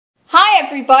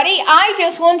everybody, I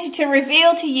just wanted to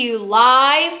reveal to you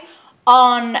live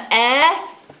on air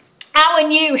our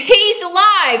new He's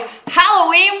Alive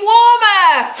Halloween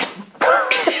warmer.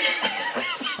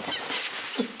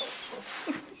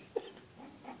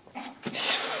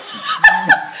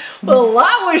 Well,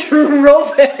 that was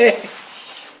rubbish.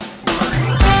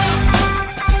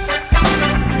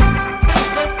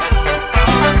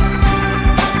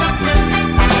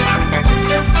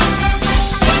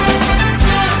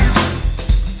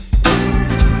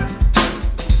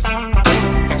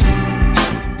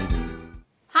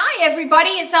 Everybody,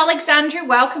 it's Alexandra.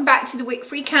 Welcome back to the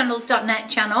wickfreecandles.net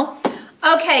channel.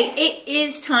 Okay, it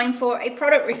is time for a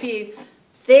product review.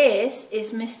 This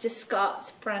is Mr.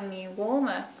 Scott's brand new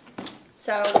warmer.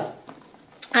 So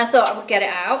I thought I would get it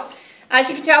out. As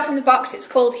you can tell from the box, it's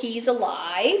called He's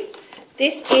Alive.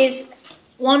 This is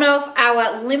one of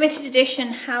our limited edition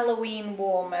Halloween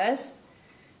warmers.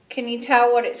 Can you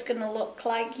tell what it's going to look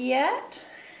like yet?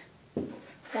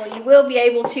 Well, you will be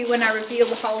able to when I reveal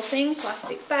the whole thing.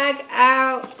 Plastic bag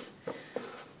out.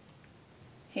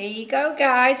 Here you go,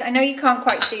 guys. I know you can't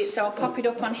quite see it, so I'll pop it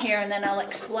up on here and then I'll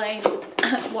explain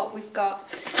what we've got.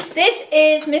 This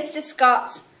is Mr.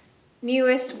 Scott's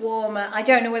newest warmer. I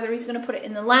don't know whether he's going to put it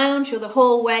in the lounge or the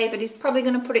hallway, but he's probably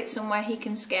going to put it somewhere he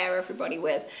can scare everybody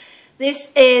with. This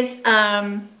is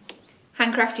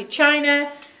handcrafted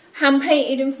china,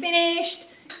 hand-painted and finished.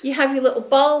 You have your little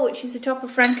bowl, which is the top of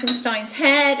Frankenstein's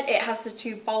head. It has the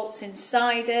two bolts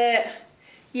inside it.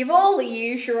 You've all the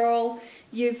usual.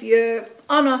 You've your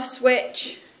on-off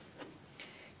switch.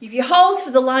 You've your holes for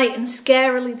the light, and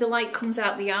scarily the light comes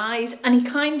out the eyes. And he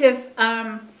kind of,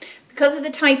 because of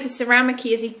the type of ceramic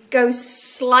he is, he goes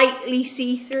slightly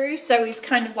see-through. So he's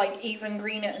kind of like even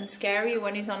greener and scarier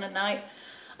when he's on at night.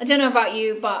 I don't know about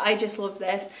you, but I just love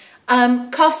this.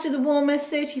 Cost of the warmer,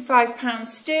 £35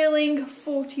 sterling,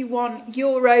 41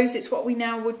 euros. It's what we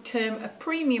now would term a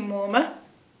premium warmer.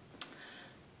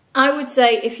 I would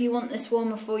say if you want this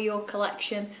warmer for your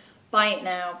collection, buy it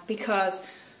now, because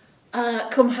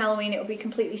come Halloween it will be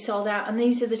completely sold out, and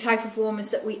these are the type of warmers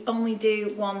that we only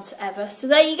do once ever. So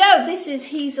there you go. This is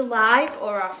He's Alive,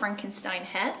 or our Frankenstein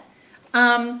head.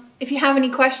 If you have any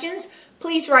questions,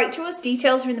 please write to us.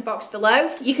 Details are in the box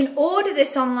below. You can order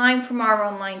this online from our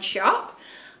online shop.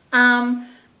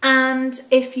 And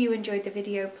if you enjoyed the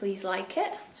video, please like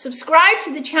it. Subscribe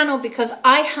to the channel, because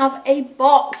I have a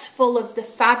box full of the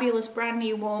fabulous brand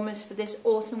new warmers for this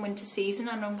autumn-winter season,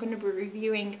 and I'm going to be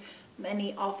reviewing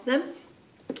many of them.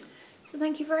 So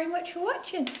thank you very much for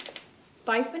watching.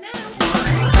 Bye for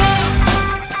now.